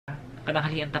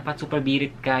Pananghalian tapat, super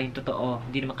birit ka, yung totoo.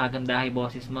 Hindi naman kagandahay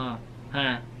boses mo.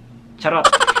 Ha? Charot!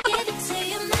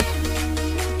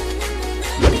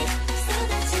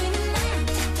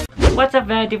 What's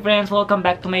up, Vanity Friends? Welcome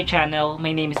back to my channel.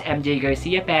 My name is MJ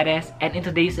Garcia Perez, and in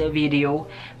today's video,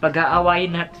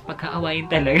 pag-aawayin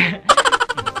talaga.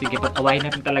 Sige, pag-aawayin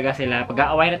natin talaga sila.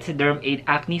 Pag-aawayin natin si DermAid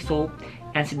Acne Soap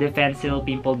and si Defensil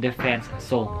Pimple Defense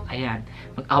Soap. Ayan,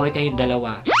 mag-away kayong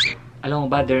dalawa. Alam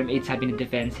mo ba, DermAid, sabi ni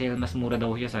Defensil, mas mura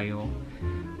daw siya sa'yo.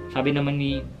 Sabi naman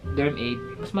ni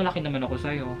DermAid, mas malaki naman ako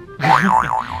sa'yo.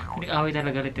 Nag-away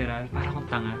talaga literal. Parang akong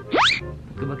tanga.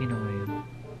 Ba't ko ba ginawa yun?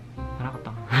 Parang akong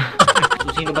tanga. So,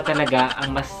 sino ba talaga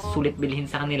ang mas sulit bilhin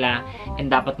sa kanila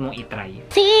and dapat mong itry?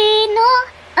 Sino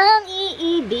ang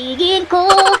iibigin ko?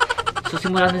 So,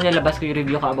 simula nung nilabas ko yung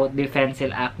review ko about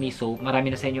Defensil Acne Soap,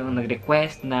 marami na sa inyo ang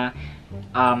nag-request na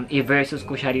i-versus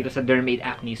ko siya dito sa DermAid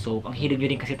Acne Soap. Ang hilig nyo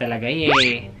rin kasi talaga eh.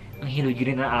 Ang hilig nyo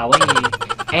rin na away eh.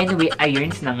 Anyway,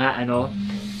 irons na nga, ano.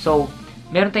 So,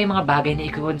 meron tayong mga bagay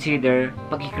na i-consider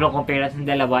pag i-compare natin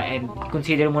ng dalawa and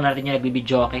consider muna natin yung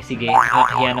nagbibidyo. Okay, sige,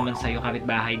 nakakahiya naman sa'yo,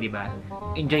 kapitbahay, diba?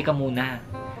 Enjoy ka muna.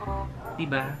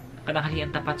 Diba?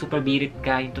 Pananghalian tapat, super birit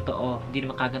ka, yung totoo. Hindi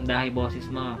naman kagandahay boses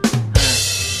mo.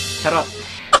 Charot.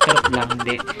 Charot lang,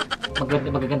 hindi.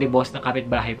 Magaganda yung boss ng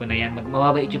kapitbahay ko na yan.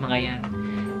 Mababait yung mga yan.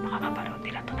 Makakapanood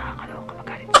nila ito, nakakaloka,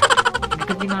 magalit.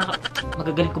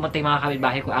 Magagaling kumanta yung mga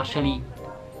kapitbahay ko. Actually,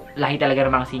 lahi talaga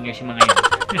ng mga singers yung mga yan.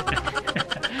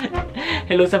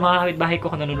 Hello sa mga kapitbahay ko,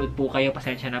 kung nanonood po kayo,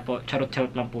 pasensya na po.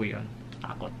 Charot-charot lang po yun.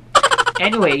 Takot.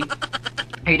 Anyway,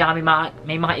 ayun na kami,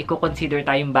 may mga i-consider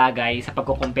tayong bagay sa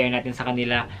pagko-compare natin sa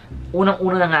kanila.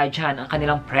 Unang-una na nga dyan, ang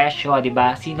kanilang presyo,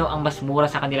 diba? Sino ang mas mura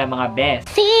sa kanilang mga best?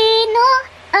 Sino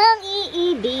ang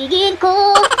iibigin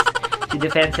ko? Si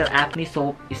Defensil Acne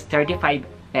Soap is 35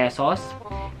 pesos.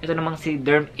 Ito namang si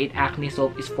DermAid Acne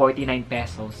Soap is 49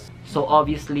 pesos. So,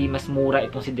 obviously, mas mura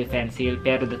itong si Defensil.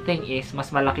 Pero the thing is,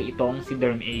 mas malaki itong si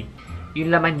DermAid.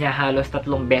 Yung laman niya, halos 3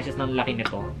 beses ng laki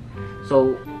nito.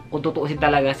 So, kung tutuusin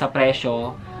talaga sa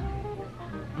presyo,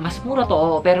 mas mura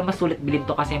to, pero mas sulit bilhin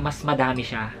to kasi mas madami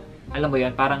siya. Alam mo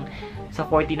yun, parang sa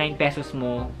 49 pesos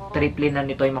mo, triple na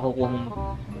nito yung makukuha mong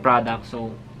product.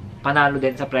 So, panalo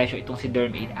din sa presyo itong si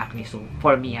DermAid Acne Soap.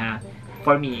 For me ha.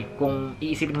 For me, kung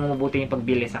iisipin mo mabuti yung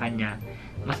pagbili sa kanya,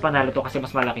 mas panalo to kasi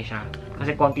mas malaki siya.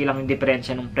 Kasi konti lang yung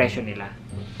diferensya ng presyo nila.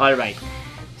 Alright.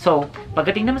 So,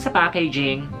 pagdating naman sa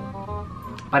packaging,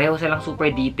 pareho silang super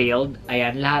detailed.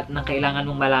 Ayan, lahat ng kailangan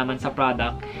mong malaman sa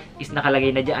product is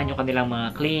nakalagay na dyan yung kanilang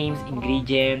mga claims,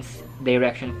 ingredients,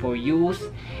 direction for use,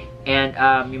 and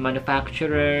yung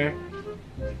manufacturer.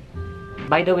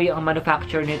 By the way, ang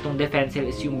manufacturer nitong Defensil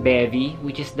is yung Bevi,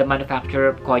 which is the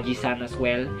manufacturer of Kojisan as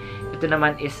well. Ito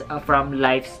naman is from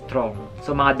Livestrong.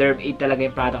 So, mga DermAid talaga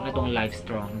yung product nitong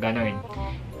Livestrong. Ganun.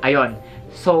 Ayun.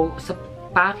 So, sa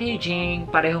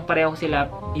packaging, parehong-pareho sila.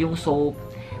 Yung soap,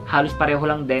 halos pareho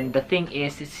lang din. The thing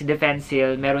is, si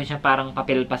Defensil, meron siyang parang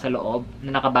papel pa sa loob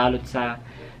na nakabalot sa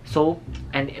soap.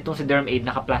 And itong si DermAid,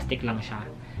 naka-plastic lang siya.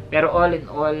 Pero all in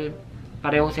all,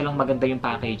 pareho silang maganda yung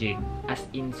packaging. As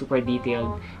in, super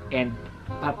detailed. And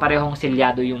parehong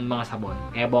silyado yung mga sabon.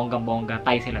 Kaya bonggang-bongga,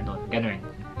 tayo sila doon. Ganun.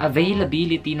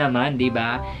 Availability naman,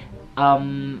 diba?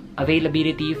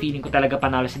 Availability, feeling ko talaga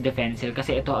panalo si Defensil.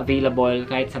 Kasi ito available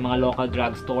kahit sa mga local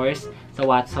drugstores, sa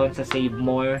Watson, sa Save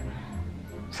More,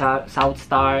 sa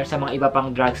Southstar, sa mga iba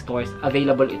pang drugstores.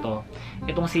 Available ito.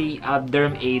 Itong si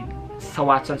DermAid, sa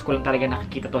Watsons ko lang talaga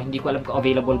nakikita to. Hindi ko alam kung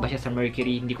available ba siya sa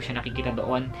Mercury. Hindi ko siya nakikita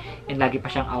doon. And lagi pa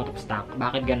siyang out of stock.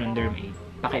 Bakit ganun, DermAid?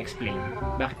 Paki-explain.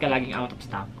 Bakit ka laging out of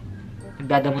stock?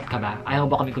 Nagdadamot ka ba? Ayaw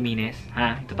mo ba kami kuminis?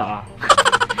 Ha? Totoo.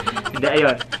 Hindi,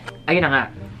 ayun. Ayun na nga.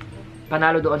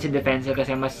 Panalo doon si Defensil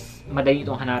kasi mas madali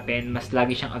itong hanapin. Mas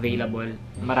lagi siyang available.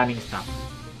 Maraming stock.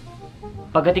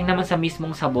 Pagdating naman sa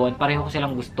mismong sabon, pareho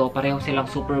silang gusto. Pareho silang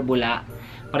super bula.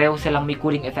 Pareho silang may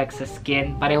cooling effect sa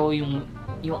skin. Pareho yung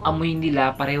amoy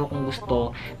nila, pareho kong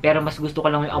gusto. Pero mas gusto ko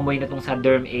lang yung amoy na itong sa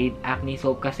DermAid Acne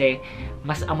Soap kasi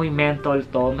mas amoy menthol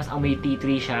to, mas amoy tea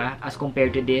tree siya as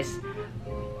compared to this.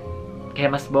 Kaya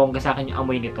mas bongga sa akin yung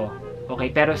amoy nito. Okay,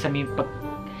 pero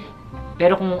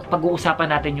pero kung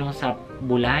pag-uusapan natin yung sa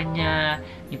bula niya,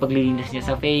 yung paglilinis niya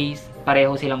sa face,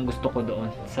 pareho silang gusto ko doon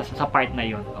sa part na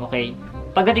yon. Okay?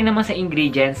 Pagdating naman sa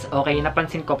ingredients, okay,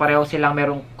 napansin ko pareho silang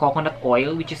merong coconut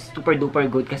oil, which is super duper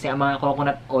good kasi ang mga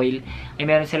coconut oil ay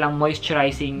meron silang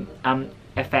moisturizing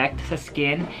effect sa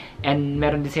skin and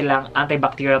meron din silang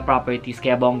antibacterial properties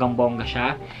kaya bonggang-bongga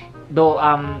siya. Though,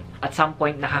 at some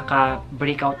point,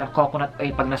 nakaka-break out ang coconut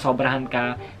oil pag nasobrahan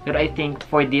ka. Pero I think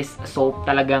for this soap,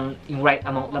 talagang yung right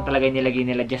amount lang talaga nilagay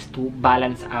nila just to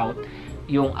balance out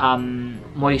yung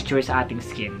moisture sa ating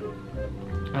skin.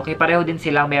 Okay, pareho din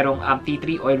silang merong tea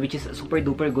tree oil which is super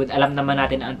duper good. Alam naman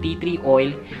natin na ang tea tree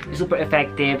oil is super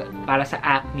effective para sa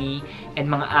acne and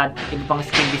mga iba pang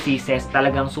skin diseases.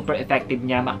 Talagang super effective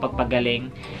niya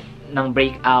makapagpagaling ng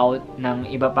breakout, ng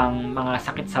iba pang mga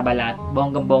sakit sa balat.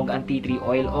 Bonggang-bongga ang tea tree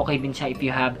oil. Okay din siya if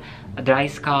you have a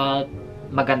dry scalp.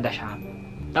 Maganda siya.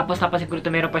 Tapos napansin ko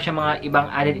dito, meron pa siya mga ibang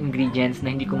added ingredients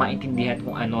na hindi ko maintindihan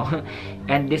kung ano.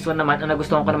 And this one naman, ang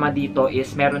nagustuhan ko naman dito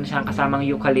is meron siyang kasamang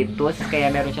eucalyptus.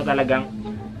 Kaya meron siya talagang,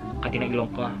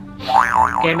 katinaglong ko.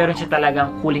 Kaya meron siya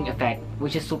talagang cooling effect,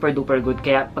 which is super duper good.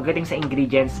 Kaya pagdating sa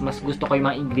ingredients, mas gusto ko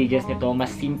yung mga ingredients nito.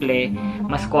 Mas simple,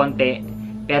 mas konti,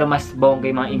 pero mas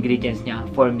bongga yung mga ingredients niya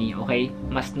for me, okay?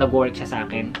 Mas nag-work siya sa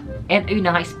akin. And ayun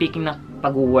na nga, speaking ng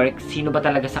pag-work, sino ba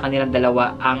talaga sa kanilang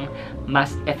dalawa ang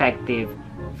mas effective?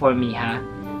 For me, ha?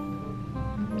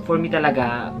 For me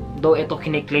talaga, though ito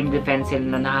kiniklaim Defensil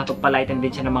na nakakapagpalighten din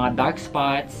siya ng mga dark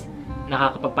spots,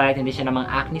 nakakapagpalighten din siya ng mga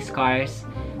acne scars,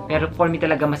 pero for me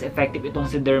talaga mas effective itong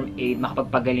si DermAid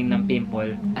makapagpagaling ng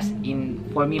pimple. As in,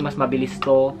 for me, mas mabilis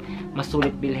to, mas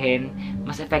sulit bilhin,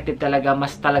 mas effective talaga,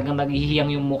 mas talagang naghihiyang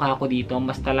yung mukha ko dito,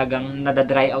 mas talagang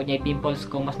nadadry out niya yung pimples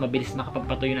ko, mas mabilis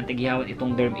makapagpatuyo ng tigihawat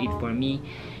itong DermAid for me.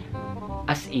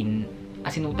 As in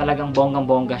talagang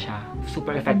bonggang-bongga siya.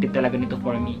 Super effective talaga nito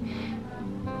for me.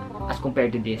 As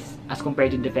compared to this. As compared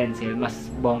to Defensil,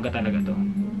 mas bongga talaga to.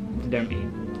 DermAid.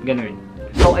 Ganun.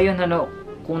 So, ayun, ano,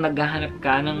 kung naghahanap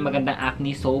ka ng magandang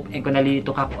acne soap, and kung nalilito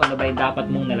ka kung ano ba yung dapat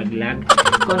mong nalaglag,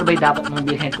 kung ano ba yung dapat mong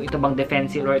bilhin, kung ito bang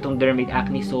Defensil or itong DermAid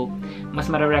Acne Soap, mas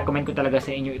mara-recommend ko talaga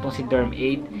sa inyo itong si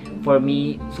DermAid. For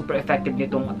me, super effective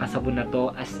nitong sabon na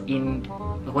to. As in,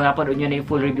 kung napanood nyo na yung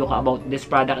full review ko about this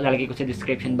product, lalagay ko sa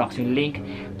description box yung link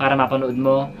para mapanood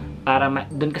mo. Para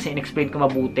doon kasi in-explain ko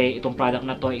mabuti itong product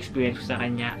na to, experience ko sa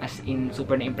kanya. As in,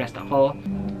 super na-impressed ako.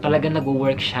 Talagang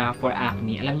nag-work siya for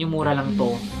acne. Alam nyo, mura lang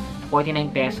to.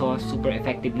 49 pesos, super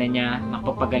effective na niya,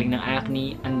 makapagpagaling ng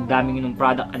acne, ang daming yung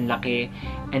product, ang laki,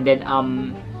 and then,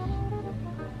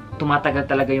 tumatagal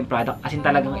talaga yung product, as in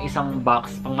talagang isang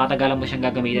box, pang matagalan mo siyang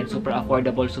gagamitin, super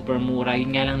affordable, super mura,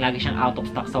 yun nga lang, lagi siyang out of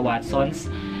stock sa Watsons,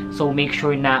 so make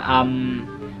sure na,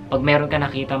 pag meron ka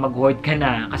nakita, mag-hoard ka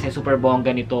na, kasi super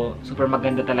bongga nito, super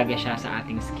maganda talaga siya sa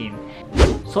ating skin.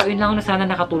 So, yun lang, sana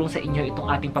nakatulong sa inyo itong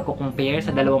ating pagko-compare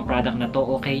sa dalawang product na to,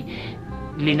 okay?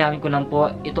 Linawin ko lang po,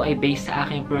 ito ay based sa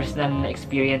aking personal na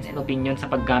experience and opinion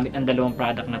sa paggamit ng dalawang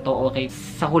product na to, okay?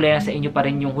 Sa huli na sa inyo pa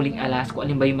rin yung huling alas kung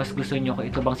alin ba yung mas gusto nyo, kung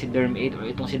ito bang si DermAid or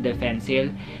itong si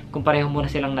Defensil. Kung pareho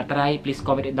muna silang na-try, please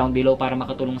comment it down below para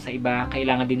makatulong sa iba.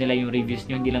 Kailangan din nila yung reviews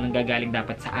nyo, hindi lang nanggagaling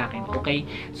dapat sa akin, okay?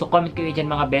 So comment kayo dyan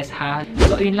mga best ha.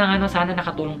 So yun lang, ano, sana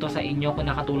nakatulong to sa inyo.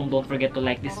 Kung nakatulong, don't forget to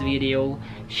like this video,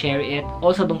 share it.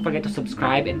 Also, don't forget to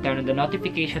subscribe and turn on the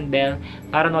notification bell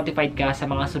para notified ka sa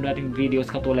mga sunod nating videos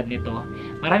katulad nito.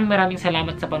 Maraming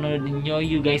salamat sa panonood ninyo.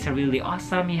 You guys are really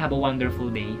awesome. You have a wonderful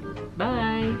day.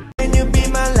 Bye!